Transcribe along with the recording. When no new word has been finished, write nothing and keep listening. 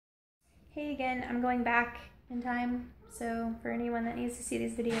Hey again, I'm going back in time, so for anyone that needs to see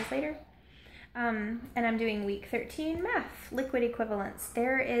these videos later. And I'm doing week 13 math, liquid equivalence.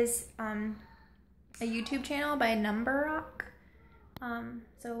 There is a YouTube channel by Number Rock.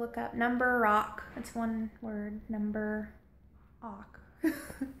 So look up Number Rock. It's one word, Number Rock.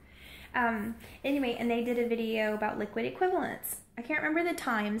 Anyway, and they did a video about liquid equivalence. I can't remember the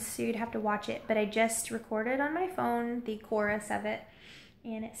times, so you'd have to watch it, but I just recorded on my phone the chorus of it,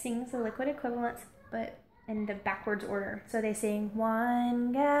 and it sings the liquid equivalence, but in the backwards order. So they sing,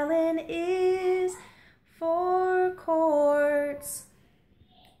 1 gallon is 4 quarts.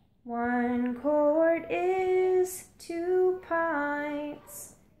 1 quart is 2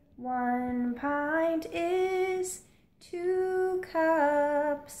 pints. 1 pint is 2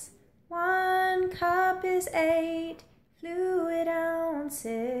 cups. 1 cup is 8 fluid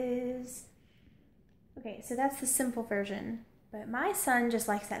ounces. Okay, so that's the simple version. But my son just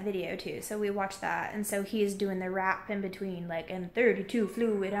likes that video too, so we watched that, and so he's doing the rap in between, like, and 32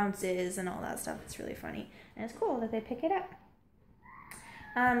 fluid ounces and all that stuff. It's really funny, and it's cool that they pick it up.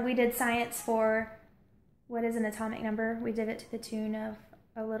 We did science for what is an atomic number. We did it to the tune of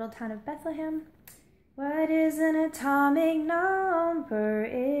A Little Town of Bethlehem. What is an atomic number?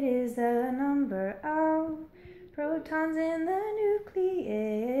 It is the number of protons in the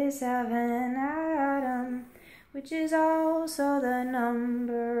nucleus of an atom, which is also the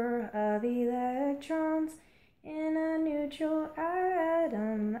number of electrons in a neutral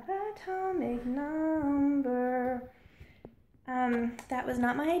atom. Atomic number. That was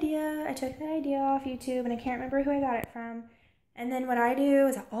not my idea. I took that idea off YouTube, and I can't remember who I got it from. And then what I do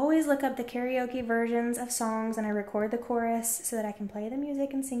is I always look up the karaoke versions of songs, and I record the chorus so that I can play the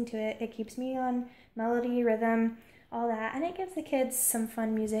music and sing to it. It keeps me on melody, rhythm, all that, and it gives the kids some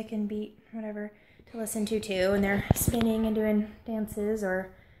fun music and beat, whatever, to listen to too, and they're spinning and doing dances,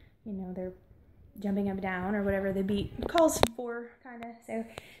 or, you know, they're jumping up and down, or whatever the beat calls for, kind of, so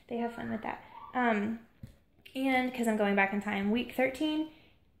they have fun with that. And because I'm going back in time, week 13,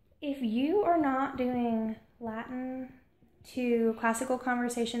 if you are not doing Latin to Classical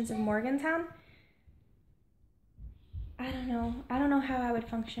Conversations of Morgantown, I don't know how I would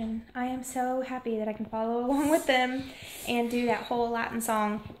function. I am so happy that I can follow along with them and do that whole Latin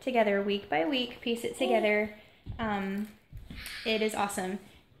song together week by week, piece it together. It is awesome.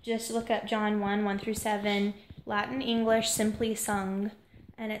 Just look up John 1 through 7, Latin, English, simply sung,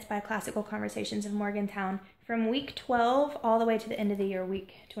 and it's by Classical Conversations of Morgantown from week 12 all the way to the end of the year,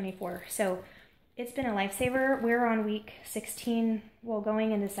 week 24. So it's been a lifesaver. We're on week 16, well,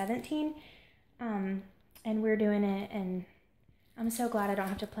 going into 17, and we're doing it, and I'm so glad I don't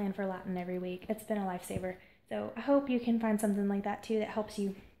have to plan for Latin every week. It's been a lifesaver. So I hope you can find something like that too that helps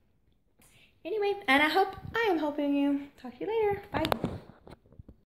you. Anyway, and I hope I am helping you. Talk to you later. Bye.